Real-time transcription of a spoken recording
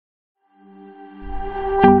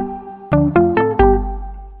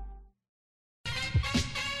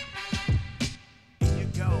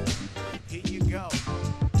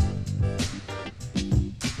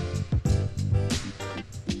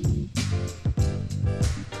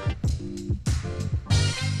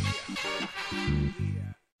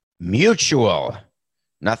Mutual.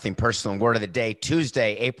 Nothing personal. Word of the day,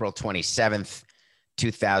 Tuesday, April 27th,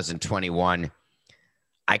 2021.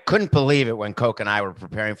 I couldn't believe it when Coke and I were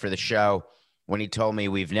preparing for the show when he told me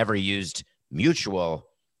we've never used mutual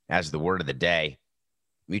as the word of the day.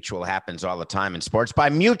 Mutual happens all the time in sports by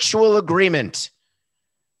mutual agreement.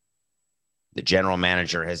 The general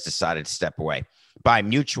manager has decided to step away. By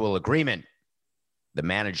mutual agreement, the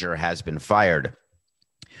manager has been fired.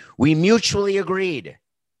 We mutually agreed.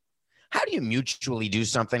 How do you mutually do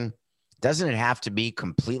something? Doesn't it have to be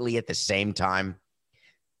completely at the same time?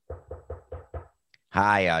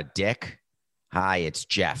 Hi, Dick. Hi, it's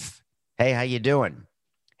Jeff. Hey, how you doing?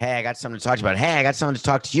 Hey, I got something to talk to you about. Hey, I got something to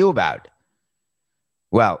talk to you about.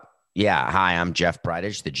 Well, yeah. Hi, I'm Jeff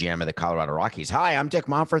Bridich, the GM of the Colorado Rockies. Hi, I'm Dick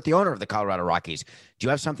Monfort, the owner of the Colorado Rockies. Do you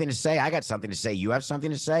have something to say? I got something to say. You have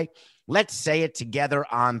something to say? Let's say it together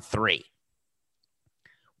on 3.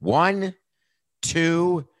 1,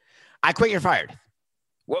 2. I quit. You're fired.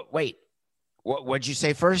 What? Wait. What'd you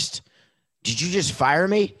say first? Did you just fire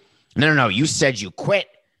me? No. You said you quit.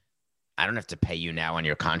 I don't have to pay you now on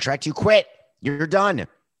your contract. You quit. You're done.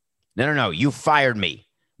 No. You fired me.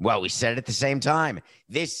 Well, we said it at the same time.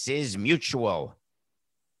 This is mutual.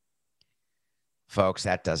 Folks,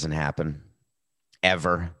 that doesn't happen.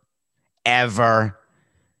 Ever.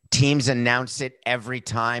 Teams announce it every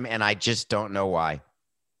time, and I just don't know why.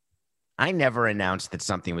 I never announced that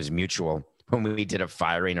something was mutual when we did a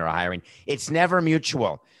firing or a hiring. It's never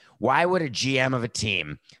mutual. Why would a GM of a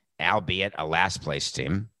team, albeit a last place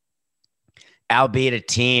team, albeit a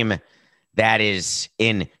team that is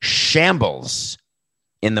in shambles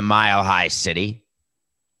in the Mile High City,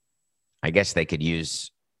 I guess they could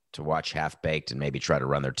use to watch Half-Baked and maybe try to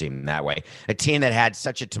run their team that way. A team that had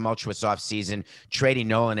such a tumultuous offseason, trading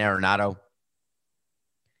Nolan Arenado.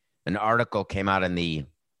 An article came out in the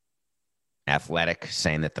Athletic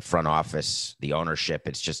saying that the front office, the ownership,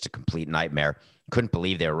 it's just a complete nightmare. Couldn't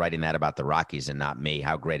believe they were writing that about the Rockies and not me.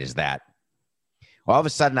 How great is that? All of a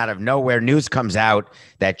sudden, out of nowhere, news comes out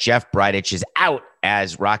that Jeff Bridich is out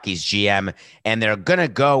as Rockies GM, and they're going to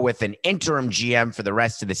go with an interim GM for the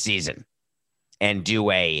rest of the season and do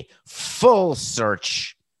a full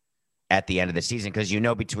search at the end of the season. Because,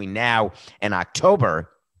 between now and October,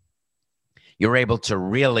 you're able to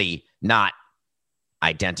really not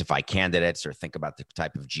identify candidates or think about the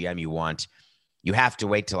type of GM you want. You have to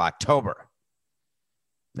wait till October.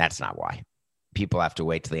 That's not why. People have to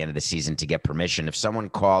wait till the end of the season to get permission. If someone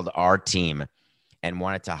called our team and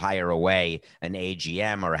wanted to hire away an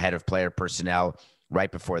AGM or a head of player personnel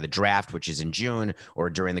right before the draft, which is in June, or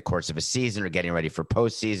during the course of a season or getting ready for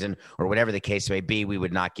postseason or whatever the case may be, we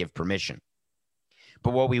would not give permission.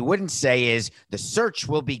 But what we wouldn't say is the search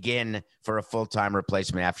will begin for a full-time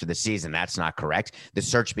replacement after the season. That's not correct. The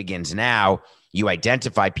search begins now. You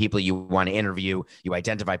identify people you want to interview. You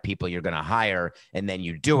identify people you're going to hire, and then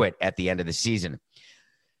you do it at the end of the season.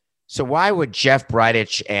 So why would Jeff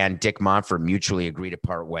Bridich and Dick Monfort mutually agree to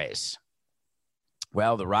part ways?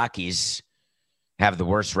 Well, the Rockies have the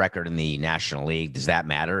worst record in the National League. Does that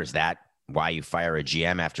matter? Is that why you fire a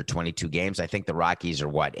GM after 22 games? I think the Rockies are,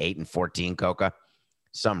 8-14, Coca?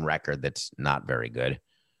 Some record that's not very good.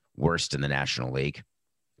 Worst in the National League.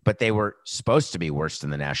 But they were supposed to be worst in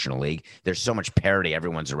the National League. There's so much parity.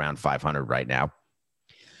 Everyone's around 500 right now.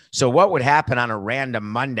 So what would happen on a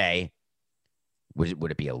random Monday?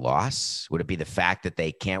 Would it be a loss? Would it be the fact that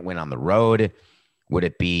they can't win on the road? Would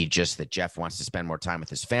it be just that Jeff wants to spend more time with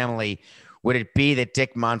his family? Would it be that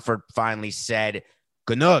Dick Monfort finally said,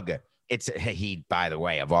 Ganug? By the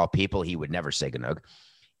way, of all people, he would never say Ganug.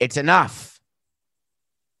 It's enough.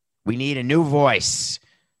 We need a new voice.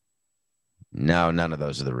 No, none of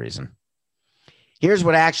those are the reason. Here's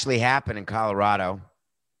what actually happened in Colorado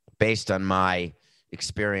based on my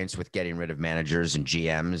experience with getting rid of managers and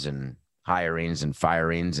GMs and hirings and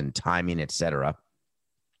firings and timing, etc.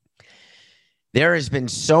 There has been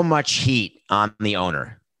so much heat on the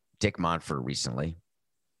owner, Dick Monfort, recently,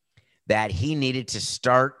 that he needed to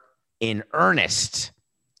start in earnest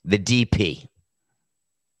the DP,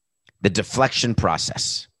 the deflection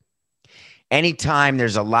process. Anytime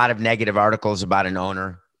there's a lot of negative articles about an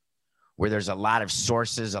owner, where there's a lot of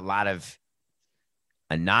sources, a lot of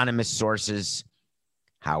anonymous sources,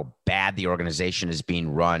 how bad the organization is being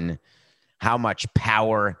run, how much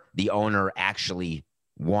power the owner actually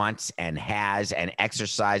wants and has and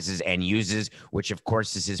exercises and uses, which of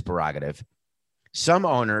course is his prerogative. Some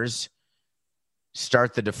owners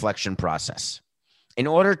start the deflection process. In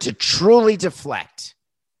order to truly deflect,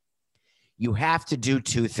 you have to do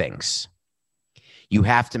 2 things. You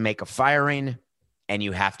have to make a firing and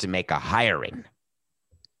you have to make a hiring.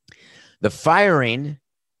 The firing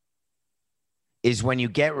is when you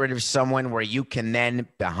get rid of someone where you can then,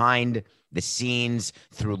 behind the scenes,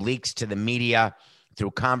 through leaks to the media,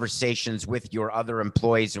 through conversations with your other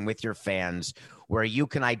employees and with your fans, where you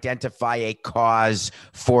can identify a cause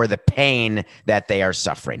for the pain that they are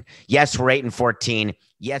suffering. Yes, we're 8-14.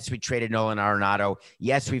 Yes, we traded Nolan Arenado.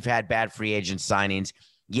 Yes, we've had bad free agent signings.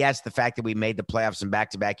 Yes, the fact that we made the playoffs in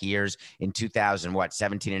back-to-back years in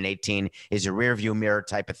 17 and 18 is a rearview mirror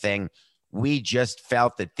type of thing. We just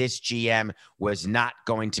felt that this GM was not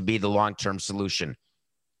going to be the long-term solution.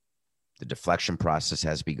 The deflection process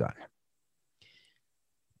has begun.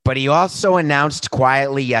 But he also announced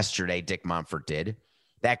quietly yesterday, Dick Monfort did,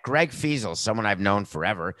 that Greg Feasel, someone I've known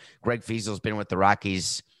forever, Greg Fiesel's been with the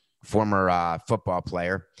Rockies, former football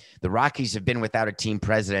player. The Rockies have been without a team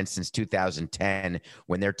president since 2010,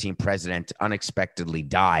 when their team president unexpectedly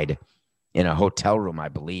died in a hotel room, I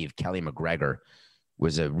believe. Kelly McGregor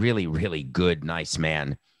was a really, really good, nice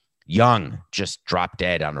man. Young, just dropped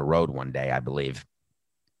dead on the road one day, I believe.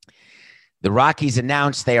 The Rockies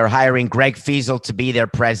announced they are hiring Greg Feasel to be their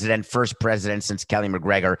president, first president since Kelly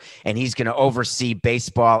McGregor, and he's going to oversee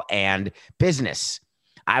baseball and business.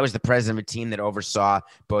 I was the president of a team that oversaw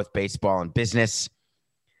both baseball and business,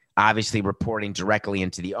 obviously reporting directly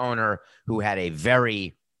into the owner, who had a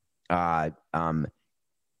very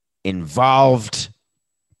involved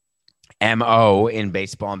MO in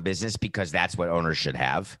baseball and business, because that's what owners should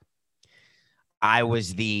have. I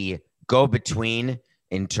was the go-between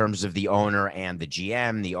in terms of the owner and the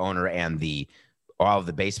GM, the owner and all of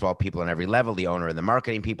the baseball people on every level, the owner and the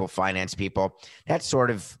marketing people, finance people. That's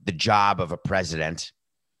sort of the job of a president,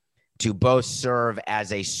 to both serve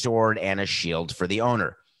as a sword and a shield for the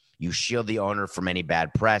owner. You shield the owner from any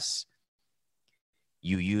bad press.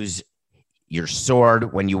 You use your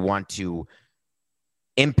sword when you want to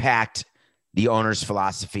impact the owner's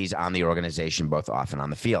philosophies on the organization, both off and on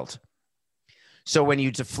the field. So when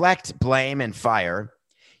you deflect, blame, and fire,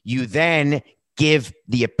 you then give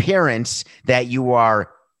the appearance that you are,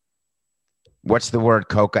 what's the word,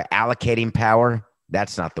 Coca? Allocating power?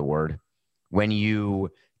 That's not the word. When you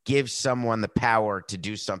give someone the power to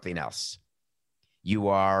do something else, you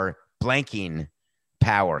are blanking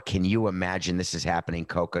power. Can you imagine this is happening,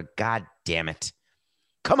 Coca? God damn it.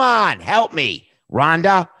 Come on, help me,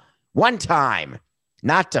 Rhonda. One time.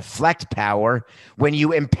 Not deflect power. When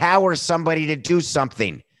you empower somebody to do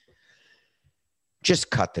something, just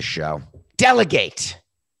cut the show. Delegate.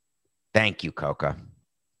 Thank you, Coca.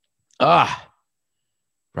 Right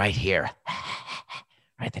here.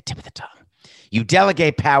 Right at the tip of the tongue. You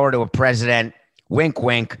delegate power to a president, wink,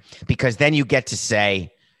 wink, because then you get to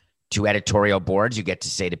say to editorial boards, you get to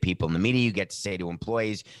say to people in the media, you get to say to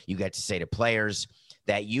employees, you get to say to players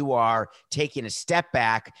that you are taking a step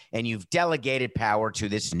back and you've delegated power to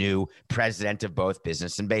this new president of both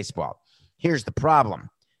business and baseball. Here's the problem.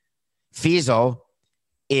 Feasel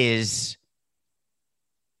is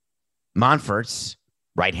Monfort's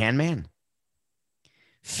right-hand man.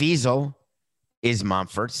 Feasel is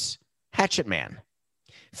Monfort's hatchet man.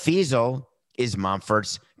 Feasel is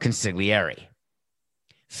Monfort's consigliere.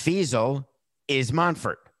 Feasel is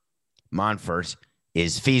Monfort. Monfort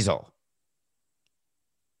is Feasel.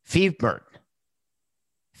 Feebert.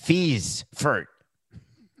 Feesfert.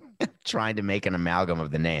 Trying to make an amalgam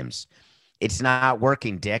of the names. It's not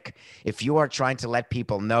working, Dick. If you are trying to let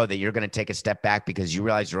people know that you're going to take a step back because you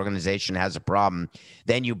realize your organization has a problem,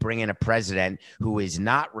 then you bring in a president who is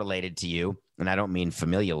not related to you. And I don't mean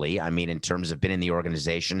familially. I mean in terms of been in the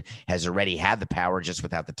organization, has already had the power just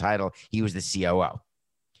without the title. He was the COO.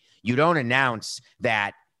 You don't announce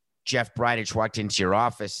that Jeff Bridich walked into your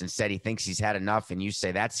office and said he thinks he's had enough, and you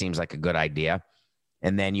say that seems like a good idea.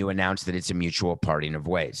 And then you announce that it's a mutual parting of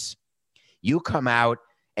ways. You come out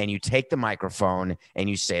and you take the microphone and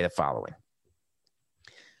you say the following.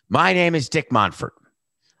 My name is Dick Monfort.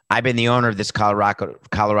 I've been the owner of this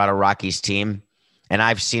Colorado Rockies team, and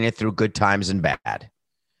I've seen it through good times and bad.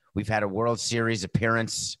 We've had a World Series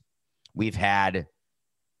appearance. We've had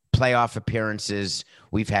playoff appearances.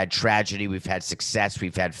 We've had tragedy. We've had success.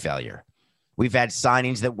 We've had failure. We've had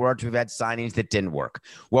signings that worked. We've had signings that didn't work.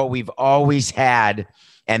 What we've always had,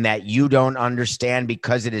 and that you don't understand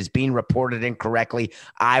because it is being reported incorrectly,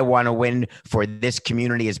 I want to win for this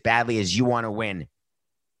community as badly as you want to win.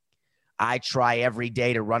 I try every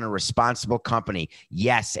day to run a responsible company.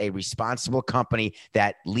 Yes, a responsible company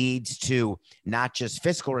that leads to not just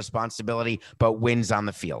fiscal responsibility, but wins on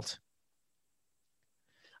the field.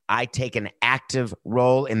 I take an active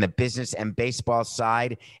role in the business and baseball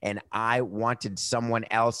side, and I wanted someone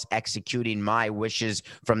else executing my wishes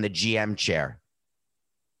from the GM chair.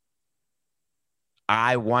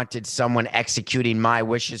 I wanted someone executing my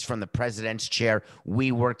wishes from the president's chair.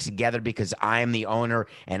 We work together because I am the owner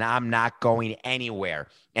and I'm not going anywhere.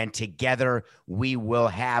 And together we will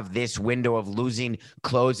have this window of losing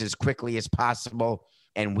close as quickly as possible.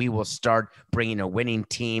 And we will start bringing a winning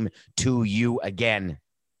team to you again.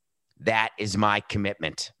 That is my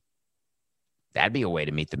commitment. That'd be a way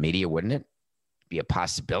to meet the media, wouldn't it? Be a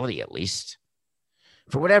possibility, at least.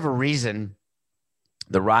 For whatever reason,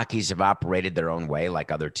 the Rockies have operated their own way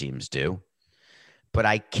like other teams do. But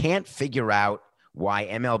I can't figure out why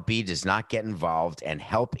MLB does not get involved and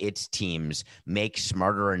help its teams make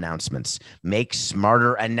smarter announcements. Make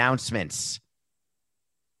smarter announcements.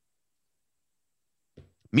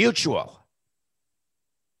 Mutual.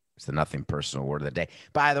 It's the nothing personal word of the day.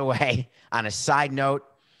 By the way, on a side note,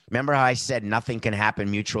 remember how I said nothing can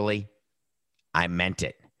happen mutually? I meant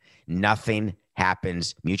it. Nothing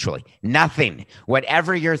happens mutually. Nothing.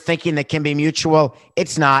 Whatever you're thinking that can be mutual,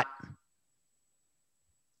 it's not.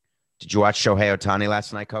 Did you watch Shohei Ohtani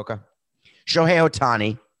last night, Coca? Shohei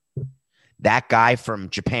Ohtani, that guy from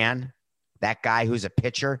Japan, that guy who's a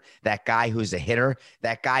pitcher, that guy who's a hitter,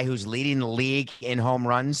 that guy who's leading the league in home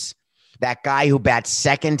runs, that guy who bats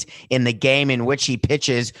second in the game in which he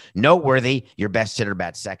pitches, noteworthy, your best hitter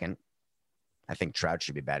bats second. I think Trout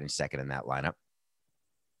should be batting second in that lineup.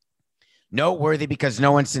 Noteworthy because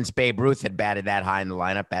no one since Babe Ruth had batted that high in the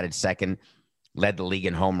lineup, batted second, led the league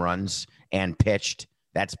in home runs, and pitched.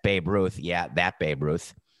 That's Babe Ruth. Yeah, that Babe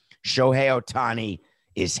Ruth. Shohei Ohtani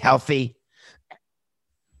is healthy.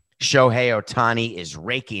 Shohei Ohtani is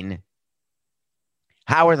raking.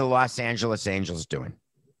 How are the Los Angeles Angels doing?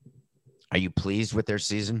 Are you pleased with their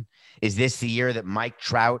season? Is this the year that Mike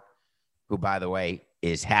Trout, who, by the way,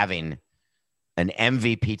 is having an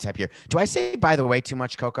MVP type year? Do I say, by the way, too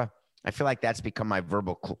much, Coca? I feel like that's become my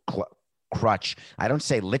verbal crutch. I don't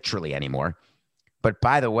say literally anymore. But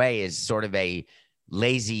by the way is sort of a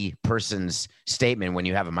lazy person's statement when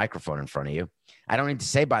you have a microphone in front of you. I don't need to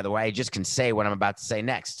say, by the way, I just can say what I'm about to say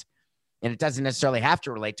next. And it doesn't necessarily have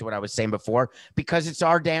to relate to what I was saying before because it's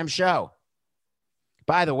our damn show.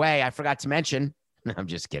 By the way, I forgot to mention, I'm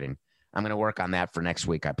just kidding. I'm going to work on that for next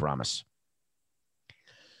week, I promise.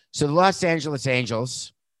 So the Los Angeles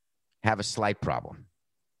Angels have a slight problem.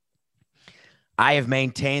 I have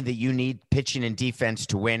maintained that you need pitching and defense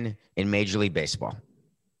to win in Major League Baseball.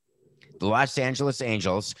 The Los Angeles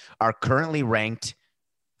Angels are currently ranked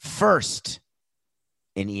first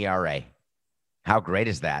in ERA. How great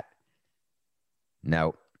is that?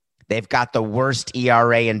 No, they've got the worst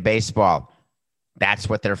ERA in baseball. That's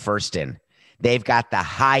what they're first in. They've got the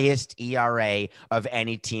highest ERA of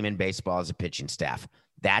any team in baseball as a pitching staff.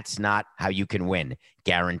 That's not how you can win,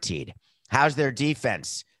 guaranteed. How's their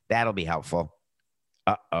defense? That'll be helpful.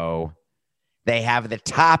 Uh-oh. They have the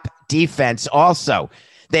top defense also.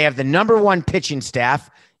 They have the number one pitching staff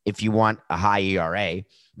if you want a high ERA.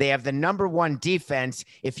 They have the number one defense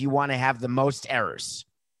if you want to have the most errors.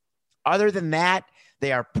 Other than that,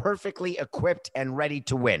 they are perfectly equipped and ready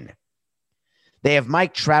to win. They have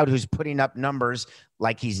Mike Trout, who's putting up numbers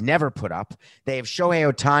like he's never put up. They have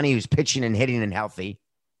Shohei Ohtani, who's pitching and hitting and healthy.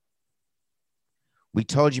 We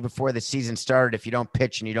told you before the season started, if you don't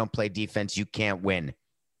pitch and you don't play defense, you can't win.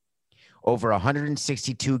 Over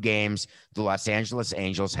 162 games, the Los Angeles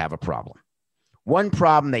Angels have a problem. One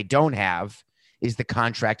problem they don't have is the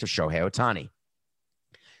contract of Shohei Ohtani.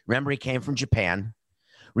 Remember, he came from Japan.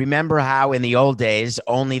 Remember how in the old days,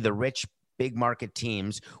 only the rich big market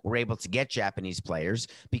teams were able to get Japanese players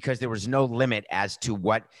because there was no limit as to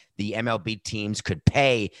what the MLB teams could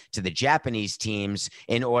pay to the Japanese teams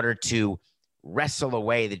in order to wrestle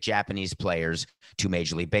away the Japanese players to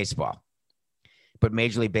Major League Baseball. But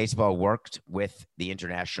Major League Baseball worked with the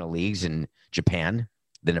international leagues in Japan,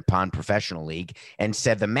 the Nippon Professional League, and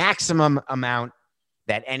said the maximum amount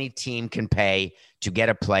that any team can pay to get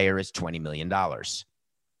a player is $20 million.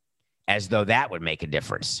 As though that would make a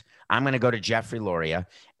difference. I'm going to go to Jeffrey Loria.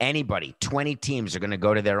 Anybody, 20 teams are going to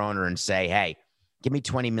go to their owner and say, hey, give me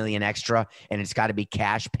 20 million extra, and it's got to be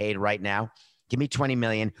cash paid right now. Give me 20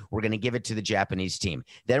 million. We're going to give it to the Japanese team.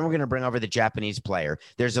 Then we're going to bring over the Japanese player.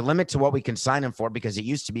 There's a limit to what we can sign him for because it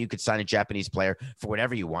used to be you could sign a Japanese player for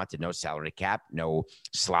whatever you wanted. No salary cap, no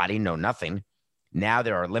slotting, no nothing. Now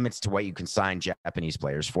there are limits to what you can sign Japanese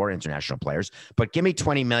players for, international players. But give me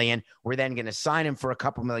 20 million. We're then going to sign him for a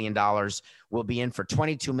couple $1 million. We'll be in for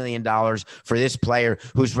 $22 million for this player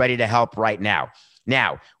who's ready to help right now.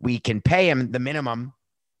 Now, we can pay him the minimum.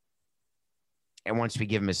 And once we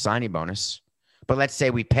give him his signing bonus, But let's say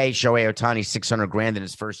we pay Shohei Ohtani 600 grand in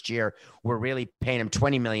his first year. We're really paying him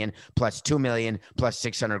 20 million plus 2 million plus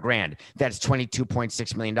 600 grand. That's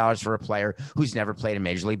 $22.6 million for a player who's never played in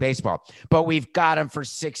Major League Baseball. But we've got him for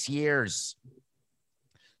 6 years.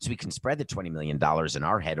 So we can spread the $20 million in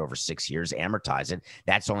our head over 6 years, amortize it.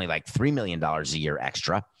 That's only like $3 million a year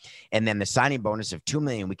extra. And then the signing bonus of $2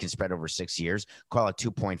 million we can spread over 6 years, call it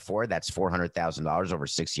 2.4. That's $400,000 over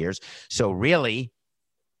 6 years. So really,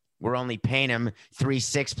 we're only paying him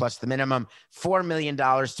 3.6 plus the minimum, $4 million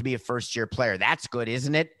to be a first-year player. That's good,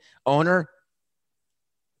 isn't it, owner?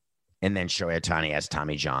 And then Shohei Ohtani has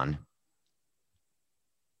Tommy John.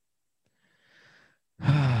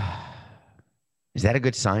 Is that a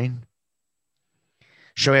good sign?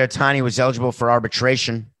 Shohei Ohtani was eligible for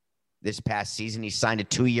arbitration this past season. He signed a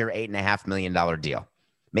 2-year, $8.5 million deal,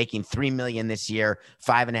 making $3 million this year,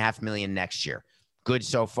 $5.5 million next year. Good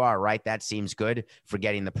so far, right? That seems good,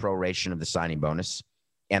 forgetting the proration of the signing bonus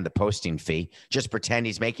and the posting fee. Just pretend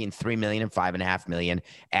he's making $3 million and $5.5 million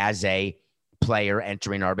as a player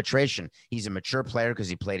entering arbitration. He's a mature player because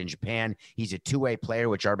he played in Japan. He's a two-way player,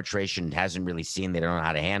 which arbitration hasn't really seen. They don't know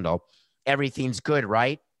how to handle. Everything's good,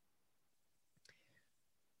 right?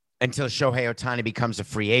 Until Shohei Ohtani becomes a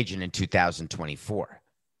free agent in 2024.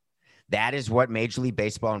 That is what Major League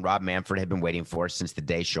Baseball and Rob Manfred have been waiting for since the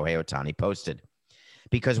day Shohei Ohtani posted.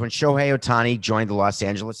 Because when Shohei Ohtani joined the Los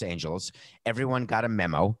Angeles Angels, everyone got a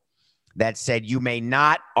memo that said you may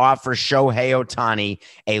not offer Shohei Ohtani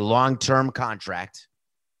a long-term contract.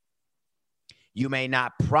 You may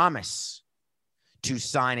not promise to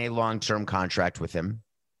sign a long-term contract with him.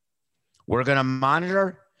 We're going to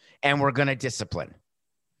monitor and we're going to discipline.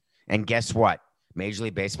 And guess what? Major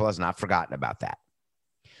League Baseball has not forgotten about that.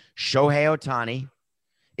 Shohei Ohtani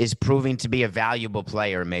is proving to be a valuable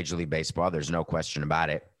player in Major League Baseball. There's no question about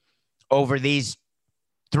it. Over these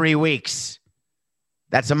 3 weeks,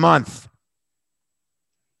 that's a month.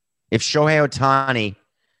 If Shohei Ohtani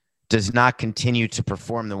does not continue to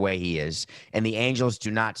perform the way he is and the Angels do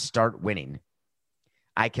not start winning,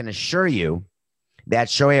 I can assure you that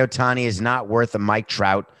Shohei Ohtani is not worth a Mike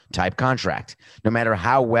Trout type contract, no matter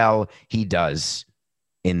how well he does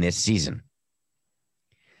in this season,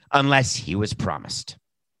 unless he was promised.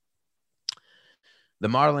 The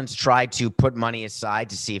Marlins tried to put money aside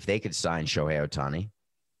to see if they could sign Shohei Ohtani.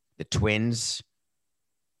 The Twins,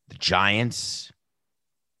 the Giants,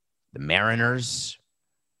 the Mariners,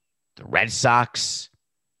 the Red Sox.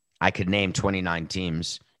 I could name 29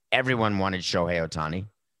 teams. Everyone wanted Shohei Ohtani.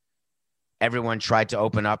 Everyone tried to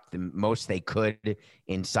open up the most they could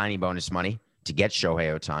in signing bonus money to get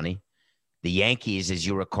Shohei Ohtani. The Yankees, as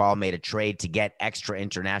you recall, made a trade to get extra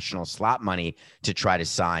international slot money to try to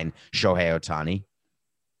sign Shohei Ohtani.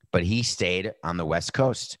 But he stayed on the West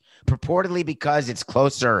Coast, purportedly because it's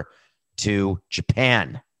closer to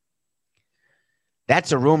Japan.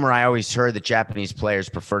 That's a rumor I always heard, that Japanese players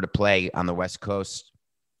prefer to play on the West Coast,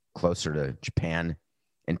 closer to Japan,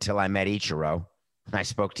 until I met Ichiro. I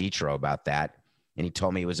spoke to Ichiro about that, and he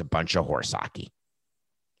told me it was a bunch of horse hockey.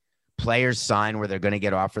 Players sign where they're going to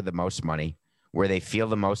get offered the most money, where they feel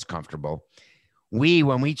the most comfortable.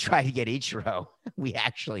 When we tried to get Ichiro, we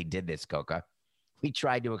actually did this, Coca. We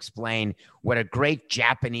tried to explain what a great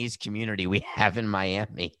Japanese community we have in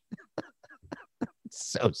Miami.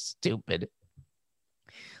 So stupid.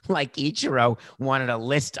 Like Ichiro wanted a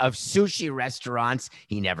list of sushi restaurants.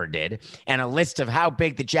 He never did. And a list of how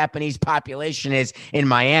big the Japanese population is in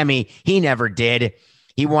Miami. He never did.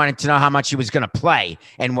 He wanted to know how much he was going to play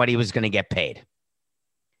and what he was going to get paid.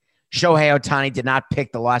 Shohei Ohtani did not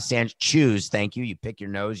pick the Los Angeles. Choose, thank you. You pick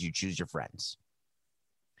your nose, you choose your friends.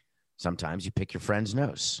 Sometimes you pick your friend's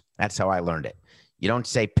nose. That's how I learned it. You don't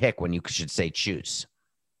say pick when you should say choose.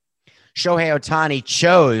 Shohei Ohtani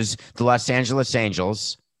chose the Los Angeles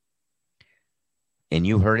Angels. And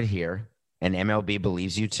you heard it here, and MLB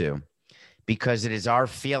believes you too, because it is our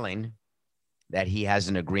feeling that he has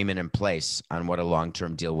an agreement in place on what a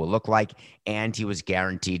long-term deal will look like, and he was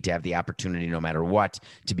guaranteed to have the opportunity, no matter what,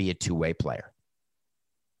 to be a two-way player.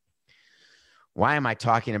 Why am I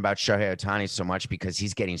talking about Shohei Ohtani so much? Because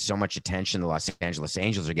he's getting so much attention. The Los Angeles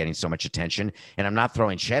Angels are getting so much attention, and I'm not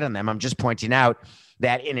throwing shade on them. I'm just pointing out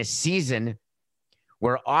that in a season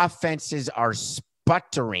where offenses are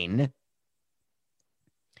sputtering,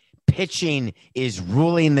 pitching is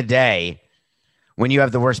ruling the day. When you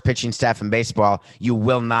have the worst pitching staff in baseball, you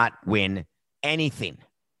will not win anything.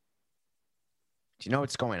 Do you know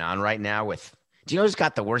what's going on right now do you know who's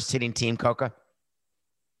got the worst hitting team, Coca?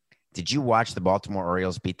 Did you watch the Baltimore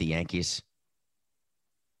Orioles beat the Yankees?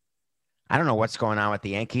 I don't know what's going on with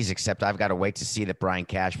the Yankees, except I've got to wait to see that Brian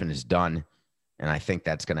Cashman is done, and I think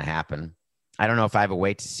that's going to happen. I don't know if I have a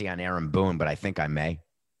wait to see on Aaron Boone, but I think I may.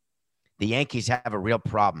 The Yankees have a real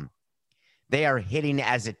problem. They are hitting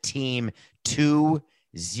as a team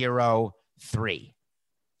 203.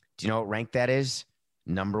 Do you know what rank that is?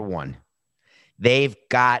 Number 1. They've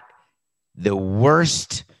got the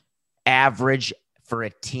worst average for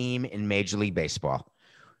a team in Major League Baseball.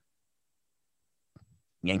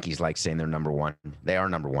 Yankees like saying they're number 1. They are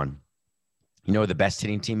number 1. You know who the best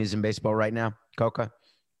hitting team is in baseball right now, Coca?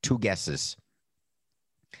 2 guesses.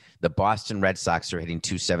 The Boston Red Sox are hitting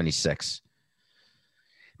 276.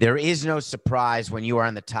 There is no surprise when you are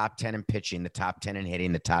in the top 10 in pitching, the top 10 in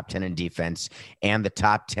hitting, the top 10 in defense, and the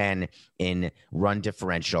top 10 in run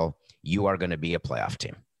differential, you are going to be a playoff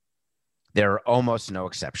team. There are almost no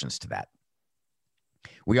exceptions to that.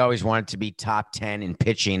 We always wanted to be top 10 in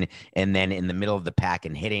pitching and then in the middle of the pack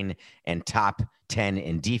in hitting and top 10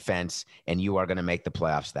 in defense, and you are going to make the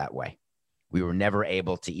playoffs that way. We were never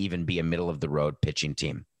able to even be a middle-of-the-road pitching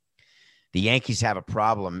team. The Yankees have a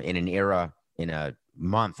problem in an era, in a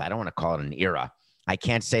month. I don't want to call it an era. I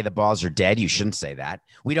can't say the balls are dead. You shouldn't say that.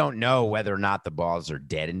 We don't know whether or not the balls are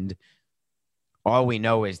deadened. All we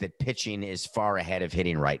know is that pitching is far ahead of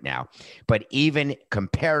hitting right now. But even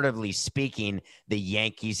comparatively speaking, the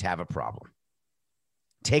Yankees have a problem.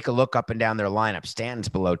 Take a look up and down their lineup. Stanton's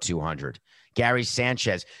below 200. Gary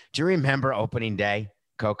Sanchez. Do you remember opening day,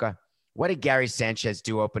 Coca? What did Gary Sanchez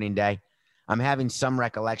do opening day? I'm having some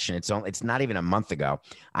recollection. It's not even a month ago.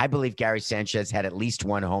 I believe Gary Sanchez had at least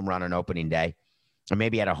 1 home run on opening day, or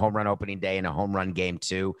maybe had a home run opening day and a home run game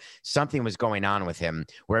too. Something was going on with him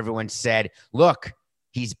where everyone said, look,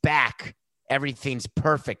 he's back. Everything's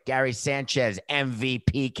perfect. Gary Sanchez,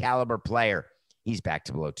 MVP caliber player. He's back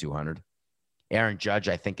to below 200. Aaron Judge,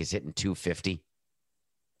 I think, is hitting 250.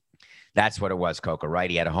 That's what it was, Coca, right?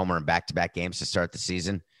 He had a homer in back-to-back games to start the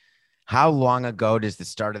season. How long ago does the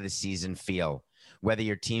start of the season feel, whether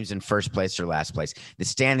your team's in first place or last place? The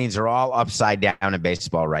standings are all upside down in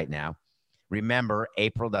baseball right now. Remember,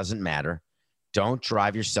 April doesn't matter. Don't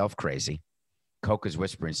drive yourself crazy. Coca's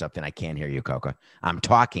whispering something. I can't hear you, Coca. I'm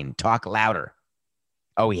talking. Talk louder.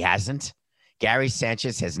 Oh, he hasn't? Gary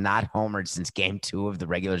Sanchez has not homered since game 2 of the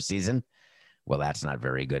regular season? Well, that's not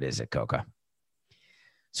very good, is it, Coca?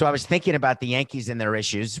 So I was thinking about the Yankees and their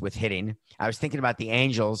issues with hitting. I was thinking about the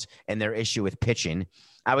Angels and their issue with pitching.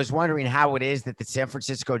 I was wondering how it is that the San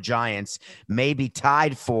Francisco Giants may be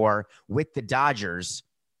tied with the Dodgers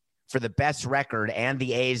for the best record and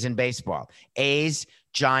the A's in baseball. A's,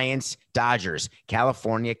 Giants, Dodgers,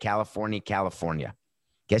 California, California, California.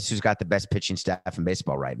 Guess who's got the best pitching staff in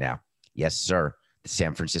baseball right now? Yes, sir. The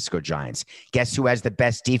San Francisco Giants. Guess who has the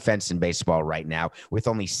best defense in baseball right now with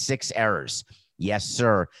only 6 errors? Yes,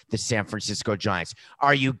 sir. The San Francisco Giants.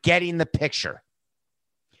 Are you getting the picture?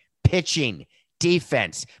 Pitching,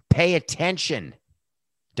 defense, pay attention.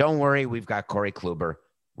 Don't worry. We've got Corey Kluber.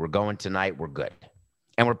 We're going tonight. We're good.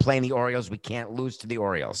 And we're playing the Orioles. We can't lose to the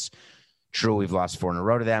Orioles. True, we've lost 4 in a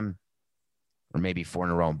row to them, or maybe 4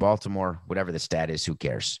 in a row in Baltimore. Whatever the stat is, who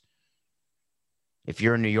cares? If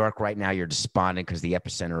you're in New York right now, you're despondent because the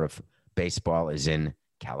epicenter of baseball is in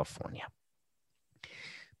California.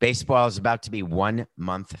 Baseball is about to be 1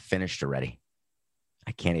 month finished already.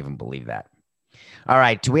 I can't even believe that. All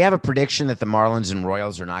right. Do we have a prediction that the Marlins and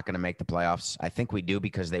Royals are not going to make the playoffs? I think we do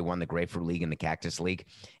because they won the Grapefruit League and the Cactus League.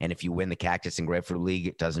 And if you win the Cactus and Grapefruit League,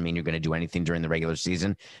 it doesn't mean you're going to do anything during the regular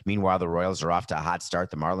season. Meanwhile, the Royals are off to a hot start.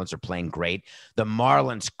 The Marlins are playing great. The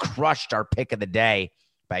Marlins crushed our pick of the day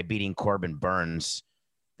by beating Corbin Burns.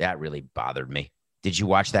 That really bothered me. Did you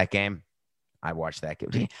watch that game? I watched that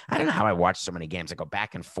game. I don't know how I watch so many games. I go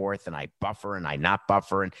back and forth and I buffer and I not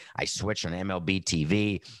buffer and I switch on MLB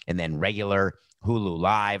TV and then regular Hulu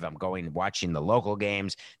Live. I'm going watching the local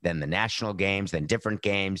games, then the national games, then different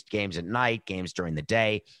games, games at night, games during the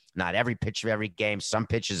day. Not every pitch of every game, some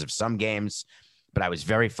pitches of some games. But I was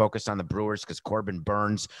very focused on the Brewers because Corbin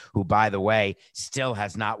Burns, who, by the way, still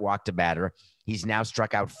has not walked a batter. He's now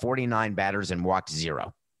struck out 49 batters and walked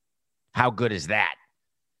 0. How good is that?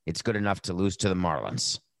 It's good enough to lose to the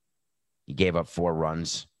Marlins. He gave up 4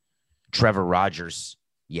 runs. Trevor Rogers,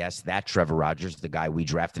 yes, that Trevor Rogers, the guy we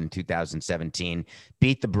drafted in 2017,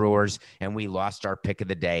 beat the Brewers, and we lost our pick of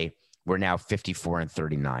the day. We're now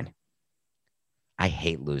 54-39. I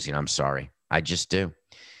hate losing. I'm sorry. I just do.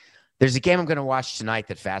 There's a game I'm going to watch tonight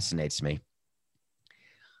that fascinates me.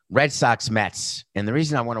 Red Sox Mets. And the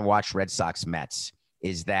reason I want to watch Red Sox Mets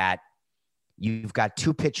is that you've got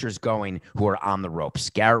 2 pitchers going who are on the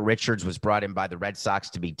ropes. Garrett Richards was brought in by the Red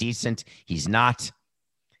Sox to be decent. He's not.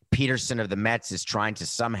 Peterson of the Mets is trying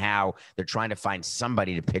to they're trying to find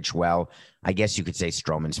somebody to pitch well. I guess you could say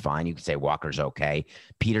Stroman's fine. You could say Walker's okay.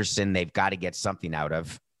 Peterson, they've got to get something out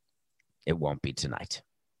of. It won't be tonight.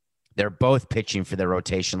 They're both pitching for their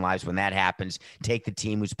rotation lives. When that happens, take the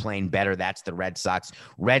team who's playing better. That's the Red Sox.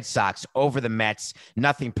 Red Sox over the Mets.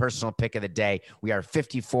 Nothing personal, pick of the day. We are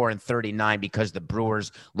 54-39 because the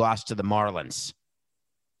Brewers lost to the Marlins.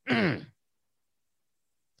 It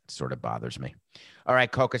sort of bothers me. All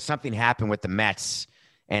right, Coca, something happened with the Mets.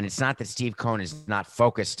 And it's not that Steve Cohen is not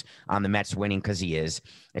focused on the Mets winning, because he is.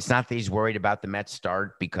 It's not that he's worried about the Mets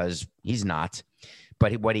start, because he's not.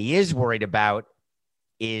 But what he is worried about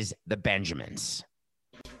is the Benjamins.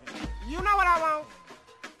 You know what I want?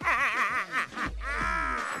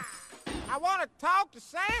 I want to talk to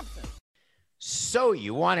Samson. So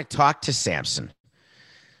you want to talk to Samson.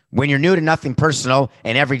 When you're new to Nothing Personal,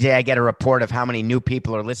 and every day I get a report of how many new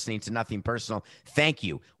people are listening to Nothing Personal, thank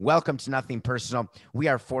you. Welcome to Nothing Personal. We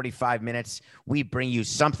are 45 minutes. We bring you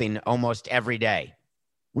something almost every day.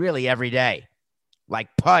 Really every day. Like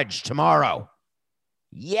Pudge tomorrow.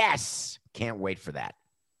 Yes. Can't wait for that.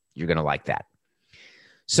 You're going to like that.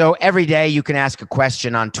 So every day you can ask a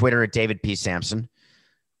question on Twitter at David P. Samson.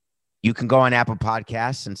 You can go on Apple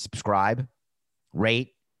Podcasts and subscribe, rate,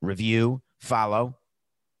 review, follow.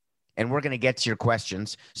 And we're going to get to your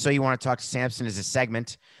questions. So you want to talk to Samson is a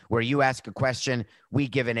segment where you ask a question, we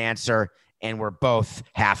give an answer, and we're both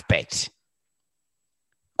half-baked.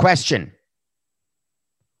 Question.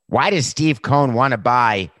 Why does Steve Cohen want to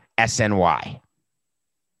buy SNY?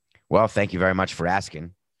 Well, thank you very much for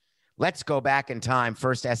asking. Let's go back in time.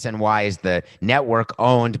 First, SNY is the network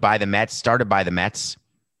owned by the Mets, started by the Mets,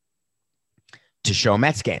 to show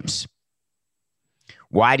Mets games.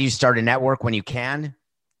 Why do you start a network when you can?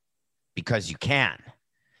 Because you can.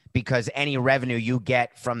 Because any revenue you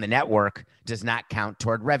get from the network does not count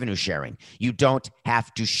toward revenue sharing. You don't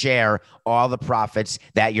have to share all the profits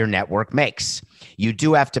that your network makes. You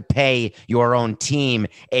do have to pay your own team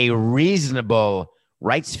a reasonable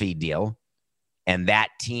rights fee deal, and that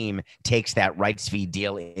team takes that rights fee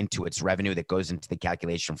deal into its revenue that goes into the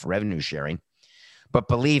calculation for revenue sharing. But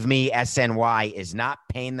believe me, SNY is not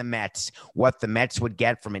paying the Mets what the Mets would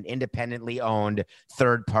get from an independently owned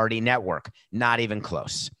third-party network. Not even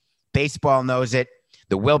close. Baseball knows it.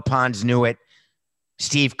 The Wilpons knew it.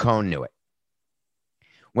 Steve Cohen knew it.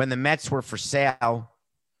 When the Mets were for sale,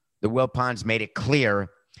 the Wilpons made it clear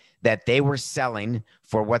that they were selling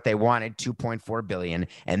for what they wanted, $2.4 billion,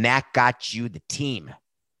 and that got you the team,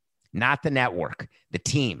 not the network, the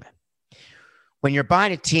team. When you're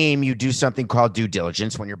buying a team, you do something called due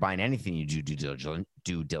diligence. When you're buying anything, you do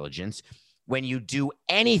due diligence. When you do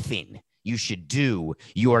anything, you should do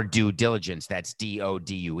your due diligence. That's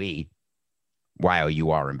DODUE,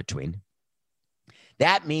 YOUR in between.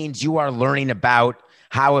 That means you are learning about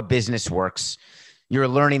how a business works. You're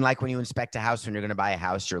learning, like when you inspect a house, when you're going to buy a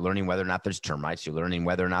house, you're learning whether or not there's termites. You're learning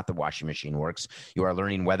whether or not the washing machine works. You are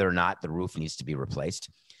learning whether or not the roof needs to be replaced.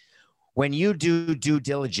 When you do due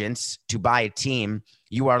diligence to buy a team,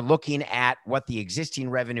 you are looking at what the existing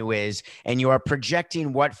revenue is, and you are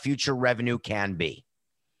projecting what future revenue can be.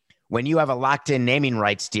 When you have a locked-in naming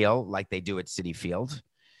rights deal, like they do at Citi Field,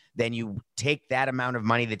 then you take that amount of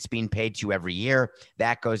money that's being paid to you every year,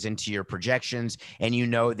 that goes into your projections, and you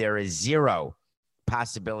know there is zero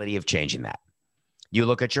possibility of changing that. You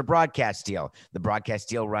look at your broadcast deal. The broadcast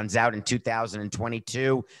deal runs out in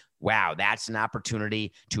 2022. Wow, that's an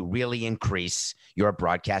opportunity to really increase your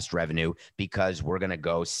broadcast revenue, because we're going to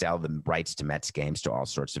go sell the rights to Mets games to all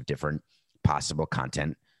sorts of different possible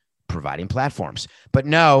content providing platforms. But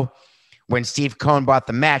no, when Steve Cohen bought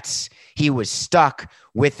the Mets, he was stuck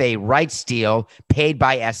with a rights deal paid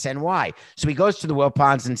by SNY. So he goes to the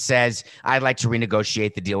Wilpons and says, I'd like to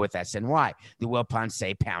renegotiate the deal with SNY. The Wilpons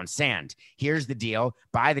say, pound sand. Here's the deal.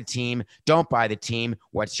 Buy the team. Don't buy the team.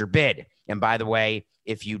 What's your bid? And by the way,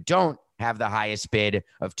 if you don't have the highest bid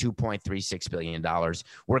of $2.36 billion,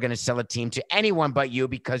 we're going to sell a team to anyone but you,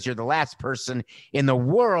 because you're the last person in the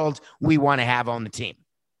world we want to have on the team.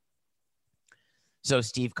 So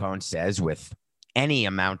Steve Cohen says, with any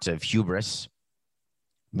amount of hubris,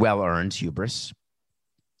 well-earned hubris,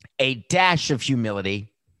 a dash of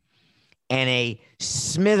humility, and a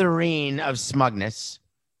smithereen of smugness,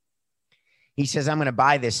 he says, I'm going to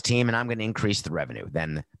buy this team and I'm going to increase the revenue.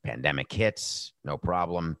 Then the pandemic hits, no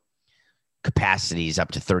problem. Capacity is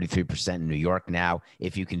up to 33% in New York now.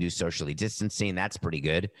 If you can do socially distancing, that's pretty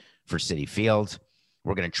good for Citi Field.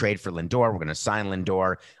 We're going to trade for Lindor. We're going to sign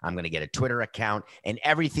Lindor. I'm going to get a Twitter account, and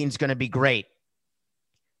everything's going to be great.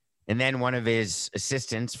 And then one of his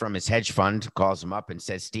assistants from his hedge fund calls him up and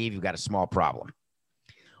says, Steve, you've got a small problem.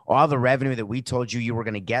 All the revenue that we told you were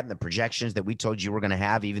going to get and the projections that we told you were going to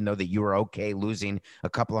have, even though that you were okay losing a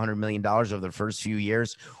couple $100 million over the first few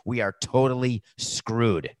years, we are totally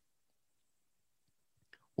screwed.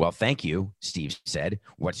 Well, thank you, Steve said.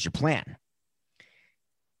 What's your plan?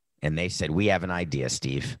 And they said, we have an idea,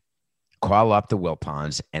 Steve. Call up the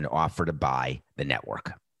Wilpons and offer to buy the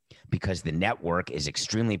network, because the network is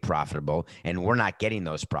extremely profitable and we're not getting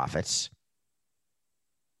those profits.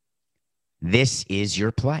 This is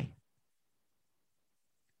your play.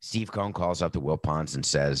 Steve Cohen calls up the Wilpons and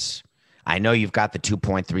says, I know you've got the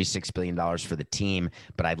 $2.36 billion for the team,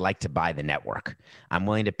 but I'd like to buy the network. I'm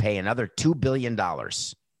willing to pay another $2 billion.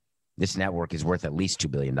 This network is worth at least $2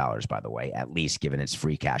 billion, by the way, at least given its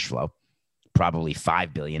free cash flow. Probably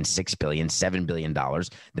 $5 billion, $6 billion, $7 billion.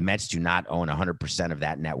 The Mets do not own 100% of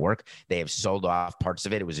that network. They have sold off parts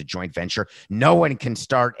of it. It was a joint venture. No one can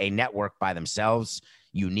start a network by themselves.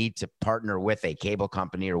 You need to partner with a cable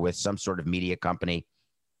company or with some sort of media company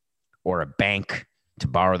or a bank to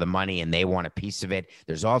borrow the money, and they want a piece of it.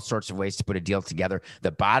 There's all sorts of ways to put a deal together.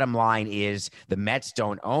 The bottom line is the Mets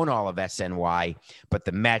don't own all of SNY, but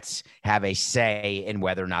the Mets have a say in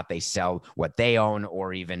whether or not they sell what they own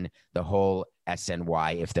or even the whole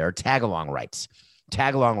SNY if there are tag-along rights.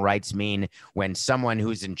 Tag-along rights mean when someone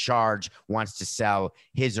who's in charge wants to sell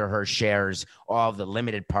his or her shares, all of the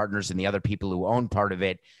limited partners and the other people who own part of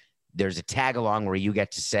it, there's a tag-along where you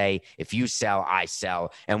get to say, if you sell, I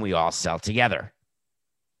sell, and we all sell together.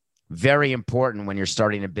 Very important when you're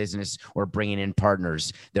starting a business or bringing in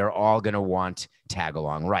partners. They're all going to want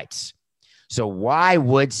tag-along rights. So why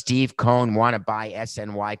would Steve Cohen want to buy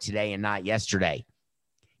SNY today and not yesterday?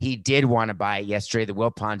 He did want to buy it yesterday. The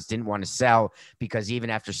Wilpons didn't want to sell because even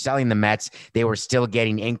after selling the Mets, they were still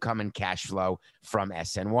getting income and cash flow from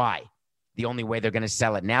SNY. The only way they're going to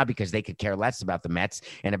sell it now, because they could care less about the Mets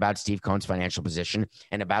and about Steve Cohen's financial position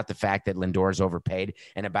and about the fact that Lindor is overpaid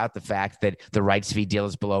and about the fact that the rights fee deal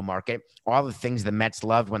is below market. All the things the Mets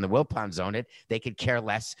loved when the Wilpons owned it, they could care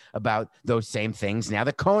less about those same things now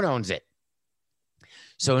that Cohen owns it.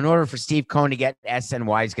 So in order for Steve Cohen to get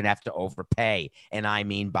SNY, he's going to have to overpay, and I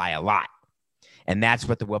mean by a lot. And that's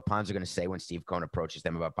what the Wilpons are going to say when Steve Cohen approaches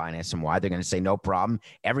them about buying SNY. They're going to say, no problem.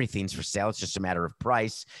 Everything's for sale. It's just a matter of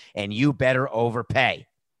price, and you better overpay.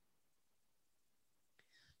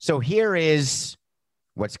 So here is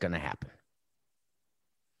what's going to happen.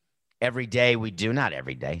 Every day we do, not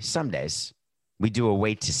every day, some days, we do a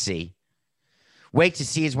wait to see. Wait to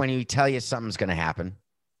see is when you tell you something's going to happen.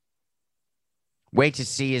 Wait to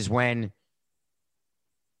see is when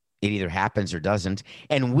it either happens or doesn't.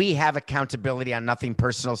 And we have accountability on Nothing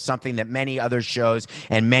Personal, something that many other shows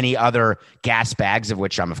and many other gas bags, of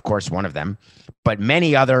which I'm, of course, one of them, but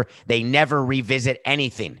many other, they never revisit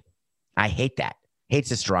anything. I hate that.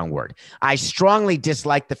 Hate's a strong word. I strongly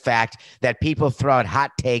dislike the fact that people throw out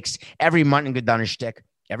hot takes every Monday Donnerstick,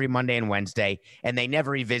 every Monday and Wednesday, and they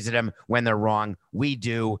never revisit them when they're wrong. We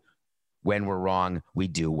do when we're wrong. We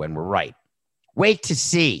do when we're right. Wait to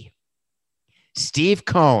see. Steve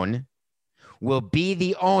Cohen will be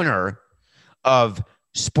the owner of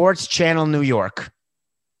Sports Channel New York,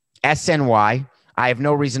 SNY. I have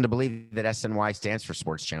no reason to believe that SNY stands for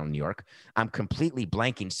Sports Channel New York. I'm completely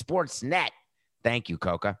blanking. Sportsnet. Thank you,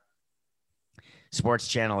 Coca. Sports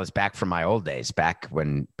Channel is back from my old days, back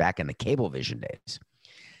in the Cablevision days.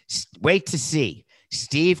 Wait to see.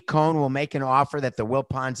 Steve Cohen will make an offer that the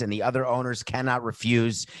Wilpons and the other owners cannot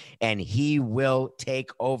refuse, and he will take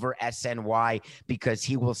over SNY because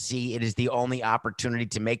he will see it is the only opportunity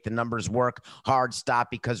to make the numbers work. Hard stop,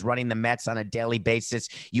 because running the Mets on a daily basis,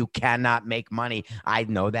 you cannot make money. I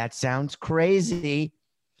know that sounds crazy,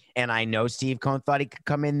 and I know Steve Cohen thought he could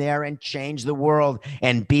come in there and change the world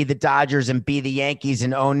and be the Dodgers and be the Yankees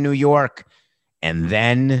and own New York. And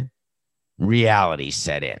then reality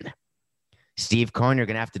set in. Steve Cohen, you're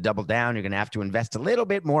going to have to double down. You're going to have to invest a little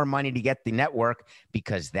bit more money to get the network,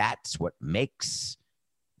 because that's what makes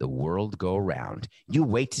the world go round. You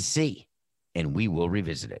wait to see, and we will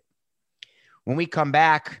revisit it. When we come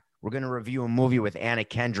back, we're going to review a movie with Anna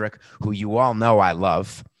Kendrick, who you all know I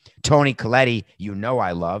love. Tony Colletti, you know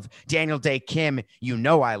I love. Daniel Day Kim, you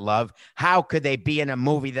know I love. How could they be in a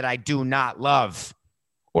movie that I do not love?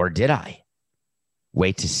 Or did I?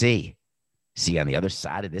 Wait to see. See you on the other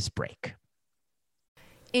side of this break.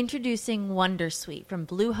 Introducing Wondersuite from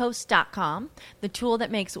Bluehost.com, the tool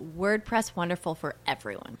that makes WordPress wonderful for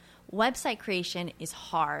everyone. Website creation is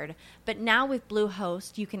hard, but now with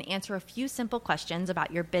Bluehost, you can answer a few simple questions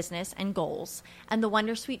about your business and goals, and the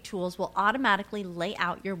Wondersuite tools will automatically lay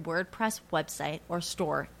out your WordPress website or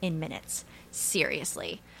store in minutes.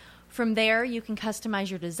 Seriously. From there, you can customize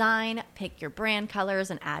your design, pick your brand colors,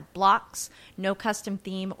 and add blocks. No custom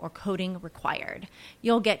theme or coding required.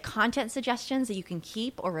 You'll get content suggestions that you can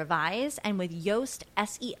keep or revise, and with Yoast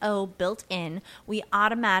SEO built in, we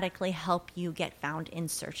automatically help you get found in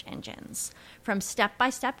search engines. From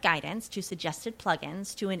step-by-step guidance to suggested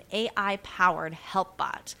plugins to an AI-powered help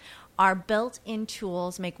bot, our built-in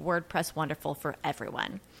tools make WordPress wonderful for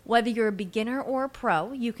everyone. Whether you're a beginner or a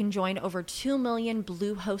pro, you can join over 2 million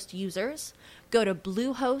Bluehost users. Go to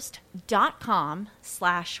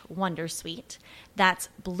bluehost.com/wondersuite. That's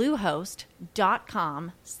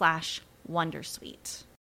bluehost.com/wondersuite.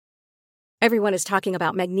 Everyone is talking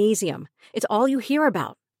about magnesium. It's all you hear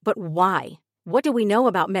about. But why? What do we know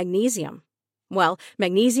about magnesium? Well,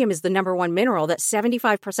 magnesium is the number one mineral that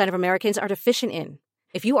 75% of Americans are deficient in.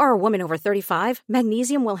 If you are a woman over 35,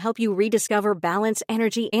 magnesium will help you rediscover balance,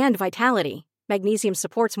 energy, and vitality. Magnesium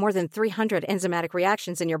supports more than 300 enzymatic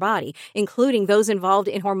reactions in your body, including those involved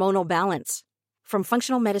in hormonal balance. From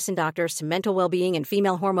functional medicine doctors to mental well-being and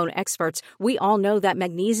female hormone experts, we all know that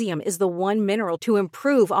magnesium is the one mineral to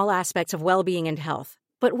improve all aspects of well-being and health.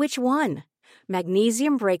 But which one?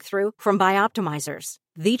 Magnesium Breakthrough from Bioptimizers,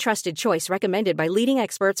 the trusted choice recommended by leading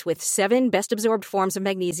experts with 7 best-absorbed forms of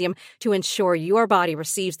magnesium to ensure your body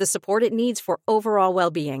receives the support it needs for overall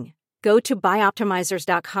well-being. Go to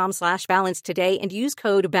bioptimizers.com/balance today and use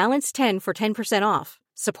code BALANCE10 for 10% off.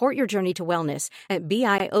 Support your journey to wellness at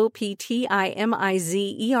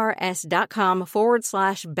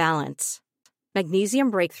bioptimizers.com/balance.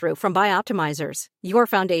 Magnesium Breakthrough from Bioptimizers, your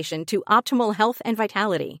foundation to optimal health and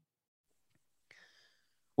vitality.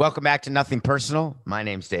 Welcome back to Nothing Personal. My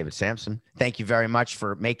name's David Sampson. Thank you very much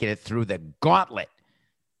for making it through the gauntlet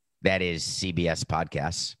that is CBS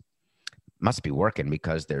Podcasts. Must be working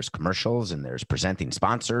because there's commercials and there's presenting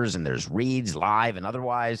sponsors and there's reads live and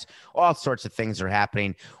otherwise. All sorts of things are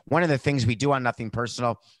happening. One of the things we do on Nothing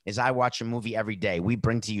Personal is I watch a movie every day. We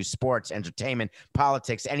bring to you sports, entertainment,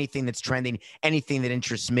 politics, anything that's trending, anything that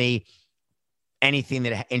interests me,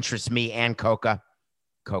 and Coca.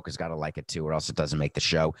 Coca's got to like it too, or else it doesn't make the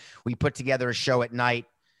show. We put together a show at night.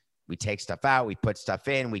 We take stuff out. We put stuff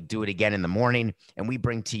in. We do it again in the morning, and we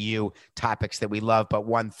bring to you topics that we love. But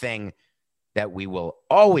one thing that we will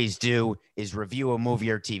always do is review a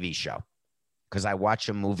movie or TV show, because I watch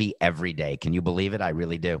a movie every day. Can you believe it? I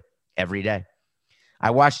really do. Every day.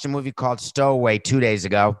 I watched a movie called Stowaway 2 days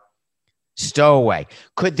ago. Stowaway.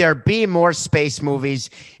 Could there be more space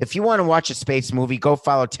movies? If you want to watch a space movie, go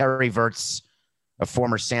follow Terry Virts, a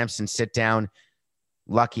former Samson sit down.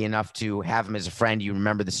 Lucky enough to have him as a friend. You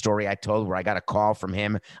remember the story I told where I got a call from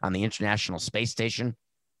him on the International Space Station?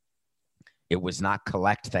 It was not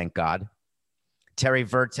collect, thank God. Terry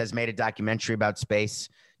Virts has made a documentary about space.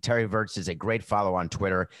 Terry Virts is a great follow on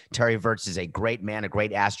Twitter. Terry Virts is a great man, a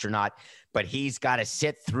great astronaut, but he's got to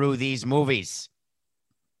sit through these movies.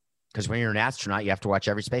 Because when you're an astronaut, you have to watch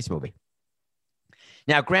every space movie.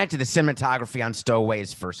 Now, granted, the cinematography on Stowaway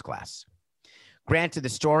is first class. Granted, the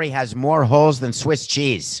story has more holes than Swiss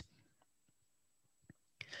cheese.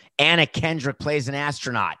 Anna Kendrick plays an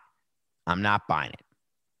astronaut. I'm not buying it.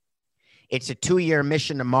 It's a 2-year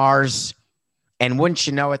mission to Mars. And wouldn't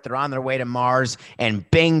you know it, they're on their way to Mars. And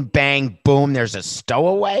bing, bang, boom, there's a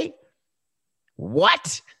stowaway?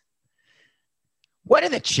 What? What are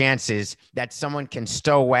the chances that someone can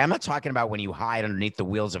stow away? I'm not talking about when you hide underneath the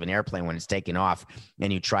wheels of an airplane when it's taking off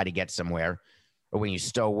and you try to get somewhere, or when you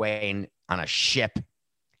stow away on a ship.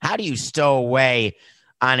 How do you stow away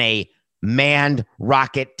on a manned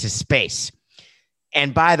rocket to space?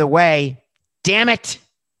 And by the way, damn it,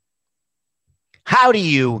 how do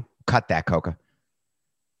you cut that, Coca?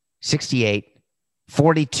 68,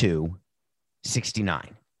 42,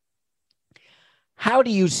 69. How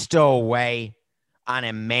do you stow away on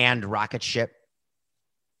a manned rocket ship?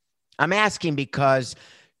 I'm asking because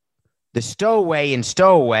the stowaway in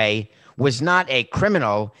Stowaway was not a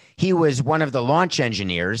criminal. He was one of the launch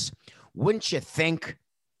engineers. Wouldn't you think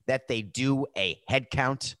that they do a head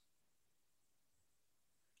count?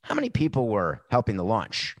 How many people were helping the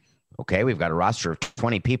launch? Okay, we've got a roster of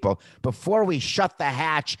 20 people. Before we shut the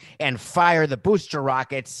hatch and fire the booster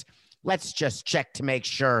rockets, let's just check to make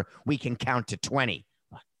sure we can count to 20.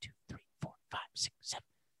 1, 2, 3, 4, 5, 6, 7.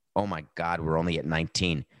 Oh my God, we're only at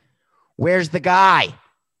 19. Where's the guy?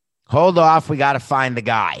 Hold off, we got to find the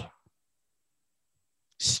guy.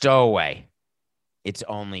 Stowaway. It's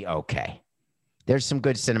only okay. There's some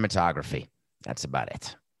good cinematography. That's about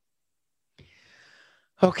it.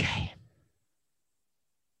 Okay.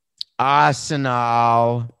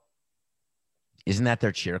 Arsenal. Isn't that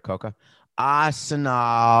their cheer, Coca?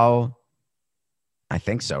 Arsenal. I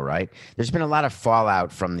think so, right? There's been a lot of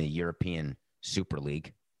fallout from the European Super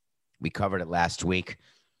League. We covered it last week.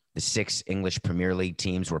 The 6 English Premier League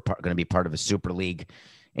teams were going to be part of a Super League,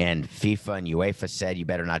 and FIFA and UEFA said, you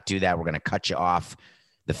better not do that. We're going to cut you off.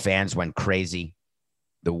 The fans went crazy.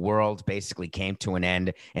 The world basically came to an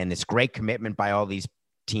end, and this great commitment by all these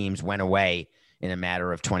teams went away in a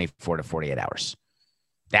matter of 24 to 48 hours.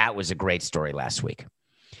 That was a great story last week.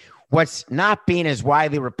 What's not being as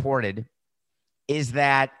widely reported is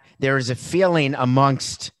that there is a feeling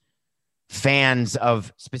amongst fans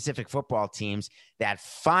of specific football teams that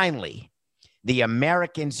finally the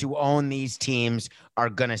Americans who own these teams are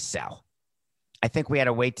going to sell. I think we had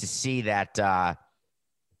to wait to see that,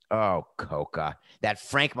 Coca, that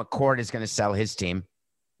Frank McCourt is going to sell his team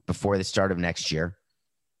before the start of next year,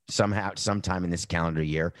 sometime in this calendar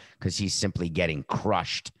year, because he's simply getting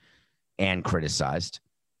crushed and criticized.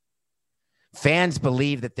 Fans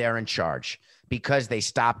believe that they're in charge because they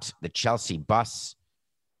stopped the Chelsea bus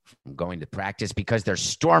from going to practice, because they're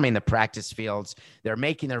storming the practice fields. They're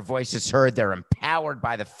making their voices heard. They're empowered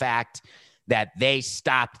by the fact that they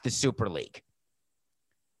stopped the Super League.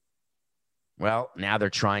 Well, now they're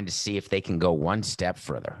trying to see if they can go one step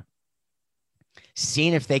further,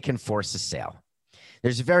 seeing if they can force a sale.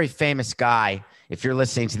 There's a very famous guy. If you're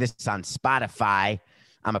listening to this on Spotify,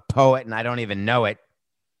 I'm a poet and I don't even know it.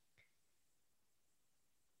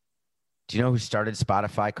 Do you know who started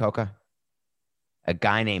Spotify, Coca? A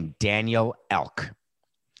guy named Daniel Elk.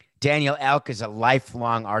 Daniel Elk is a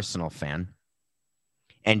lifelong Arsenal fan.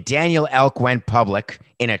 And Daniel Elk went public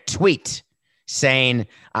in a tweet saying,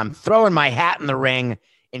 I'm throwing my hat in the ring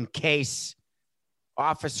in case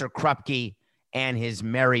Officer Krupke and his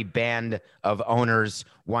merry band of owners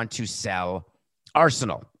want to sell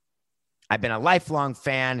Arsenal. I've been a lifelong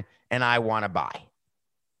fan and I want to buy.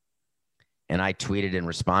 And I tweeted in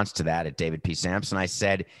response to that at David P. Sampson. I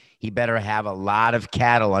said, he better have a lot of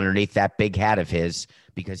cattle underneath that big hat of his,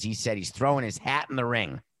 because he said he's throwing his hat in the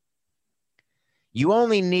ring. You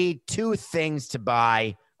only need 2 things to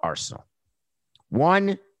buy Arsenal.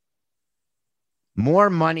 1, more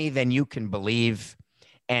money than you can believe.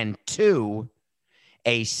 And 2,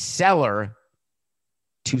 a seller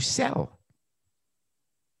to sell.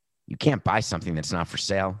 You can't buy something that's not for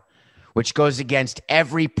sale, which goes against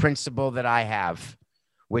every principle that I have,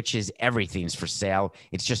 which is everything's for sale.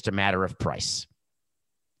 It's just a matter of price.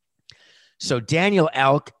 So Daniel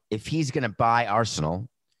Elk, if he's going to buy Arsenal,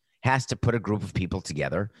 has to put a group of people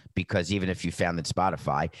together, because even if you founded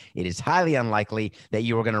Spotify, it is highly unlikely that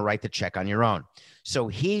you were going to write the check on your own. So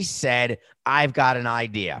he said, I've got an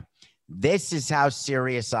idea. This is how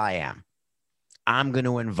serious I am. I'm going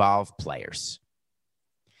to involve players.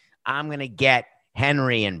 I'm going to get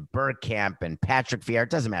Henry and Bergkamp and Patrick Vieira. It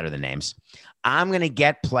doesn't matter the names. I'm going to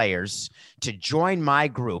get players to join my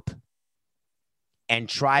group and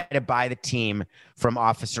try to buy the team from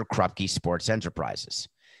Officer Krupke Sports Enterprises.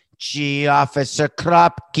 Gee, Officer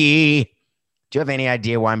Krupke. Do you have any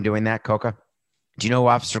idea why I'm doing that, Coca? Do you know who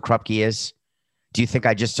Officer Krupke is? Do you think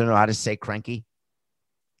I just don't know how to say cranky?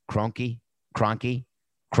 Cronky? Cronky?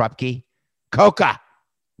 Krupke? Coca,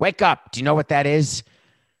 wake up. Do you know what that is?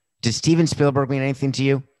 Does Steven Spielberg mean anything to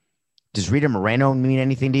you? Does Rita Moreno mean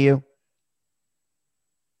anything to you?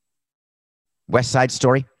 West Side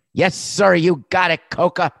Story? Yes, sir. You got it,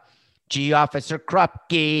 Coca. Gee, Officer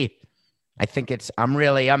Krupke. I think I'm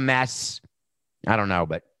really a mess. I don't know,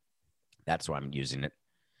 but that's why I'm using it.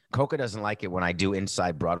 Coca doesn't like it when I do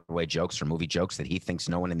inside Broadway jokes or movie jokes that he thinks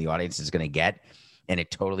no one in the audience is going to get. And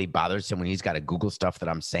it totally bothers him when he's got to Google stuff that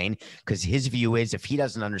I'm saying, because his view is if he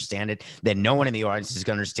doesn't understand it, then no one in the audience is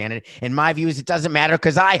going to understand it. And my view is it doesn't matter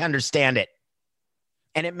because I understand it.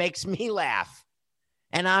 And it makes me laugh.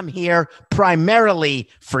 And I'm here primarily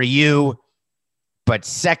for you, but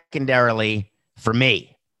secondarily for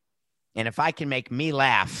me. And if I can make me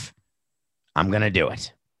laugh, I'm going to do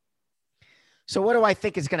it. So what do I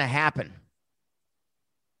think is going to happen?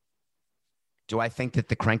 Do I think that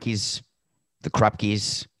the Crankies, the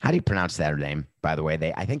Krupkes, how do you pronounce that name, by the way?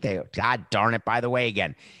 God darn it, by the way,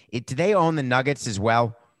 again. Do they own the Nuggets as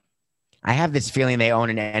well? I have this feeling they own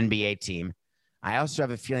an NBA team. I also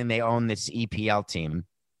have a feeling they own this EPL team.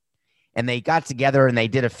 And they got together and they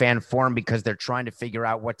did a fan forum because they're trying to figure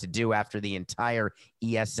out what to do after the entire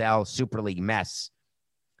ESL Super League mess.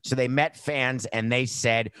 So they met fans and they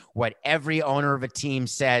said what every owner of a team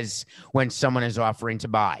says when someone is offering to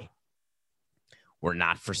buy. We're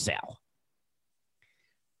not for sale.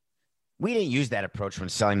 We didn't use that approach when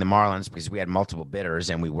selling the Marlins because we had multiple bidders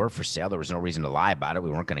and we were for sale. There was no reason to lie about it.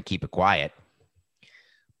 We weren't going to keep it quiet.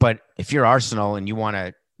 But if you're Arsenal and you want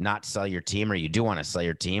to not sell your team, or you do want to sell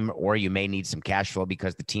your team, or you may need some cash flow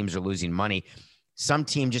because the teams are losing money. Some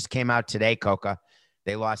team just came out today, Coca.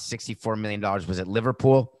 They lost $64 million. Was it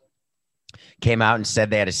Liverpool? Came out and said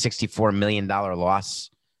they had a $64 million loss.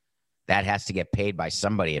 That has to get paid by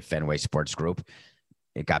somebody at Fenway Sports Group.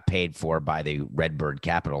 It got paid for by the Redbird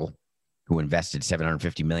Capital, who invested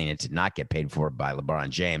 $750 million. It did not get paid for by LeBron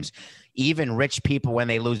James. Even rich people, when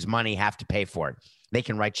they lose money, have to pay for it. They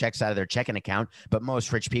can write checks out of their checking account, but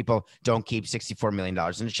most rich people don't keep $64 million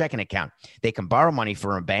in a checking account. They can borrow money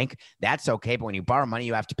from a bank. That's okay, but when you borrow money,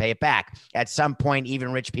 you have to pay it back. At some point,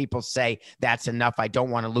 even rich people say, that's enough. I don't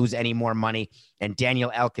want to lose any more money. And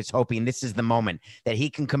Daniel Elk is hoping this is the moment that he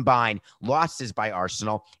can combine losses by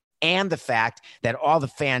Arsenal and the fact that all the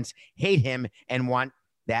fans hate him and want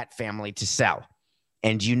that family to sell.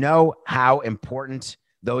 And you know how important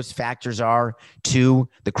those factors are to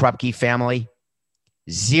the Krupke family?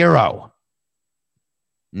 Zero.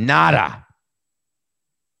 Nada.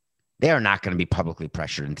 They are not going to be publicly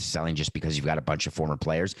pressured into selling just because you've got a bunch of former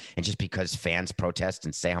players and just because fans protest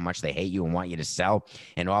and say how much they hate you and want you to sell.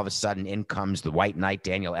 And all of a sudden in comes the white knight,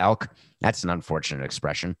 Daniel Elk. That's an unfortunate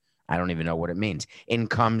expression. I don't even know what it means. In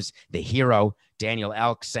comes the hero, Daniel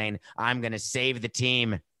Elk, saying, I'm going to save the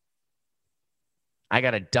team. I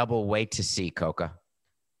got a double wait to see, Coca.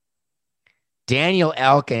 Daniel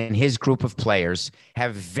Elk and his group of players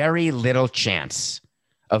have very little chance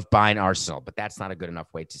of buying Arsenal, but that's not a good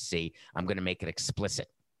enough way to see. I'm going to make it explicit.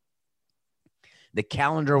 The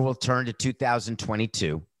calendar will turn to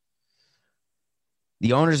 2022.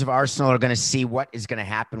 The owners of Arsenal are going to see what is going to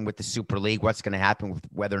happen with the Super League, what's going to happen with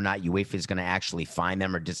whether or not UEFA is going to actually fine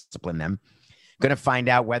them or discipline them. Going to find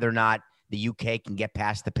out whether or not the UK can get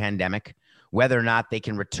past the pandemic, whether or not they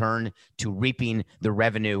can return to reaping the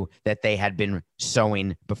revenue that they had been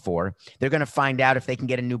sowing before. They're going to find out if they can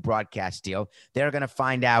get a new broadcast deal. They're going to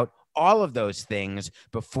find out all of those things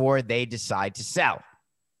before they decide to sell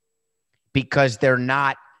because they're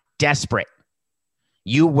not desperate.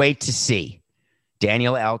 You wait to see.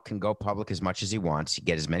 Daniel Elk can go public as much as he wants,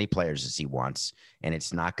 get as many players as he wants, and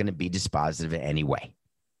it's not going to be dispositive in any way.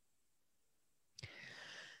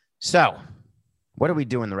 So, what are we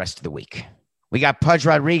doing the rest of the week? We got Pudge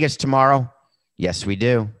Rodriguez tomorrow. Yes, we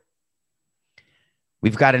do.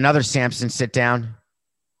 We've got another Samson sit down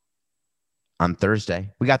on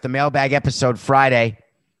Thursday. We got the mailbag episode Friday.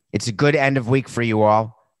 It's a good end of week for you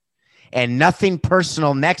all. And nothing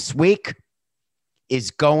personal next week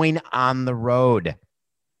is going on the road.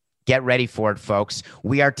 Get ready for it, folks.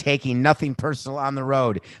 We are taking nothing personal on the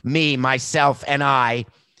road. Me, myself, and I,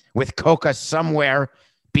 with Coca somewhere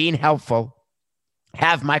being helpful,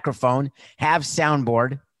 have microphone, have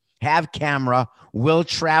soundboard, have camera, will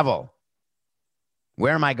travel.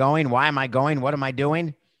 Where am I going? Why am I going? What am I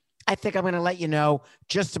doing? I think I'm going to let you know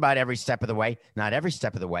just about every step of the way. Not every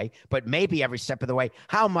step of the way, but maybe every step of the way.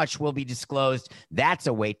 How much will be disclosed? That's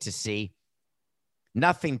a wait to see.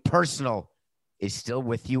 Nothing personal is still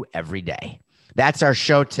with you every day. That's our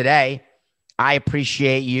show today. I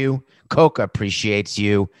appreciate you. Coca appreciates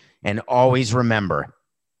you. And always remember,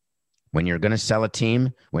 when you're going to sell a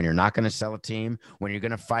team, when you're not going to sell a team, when you're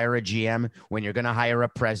going to fire a GM, when you're going to hire a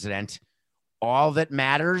president, all that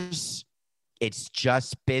matters, it's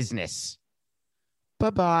just business.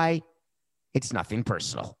 Bye-bye. It's nothing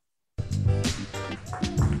personal.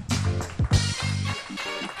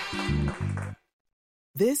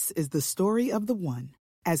 This is the story of the one.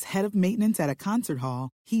 As head of maintenance at a concert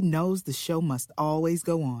hall, he knows the show must always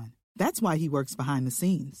go on. That's why he works behind the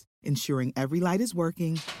scenes, ensuring every light is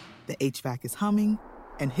working, the HVAC is humming,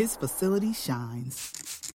 and his facility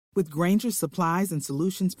shines. With Grainger's supplies and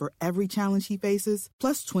solutions for every challenge he faces,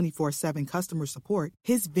 plus 24/7 customer support,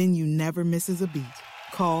 his venue never misses a beat.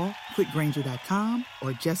 Call quickgrainger.com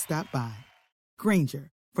or just stop by.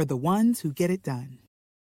 Grainger, for the ones who get it done.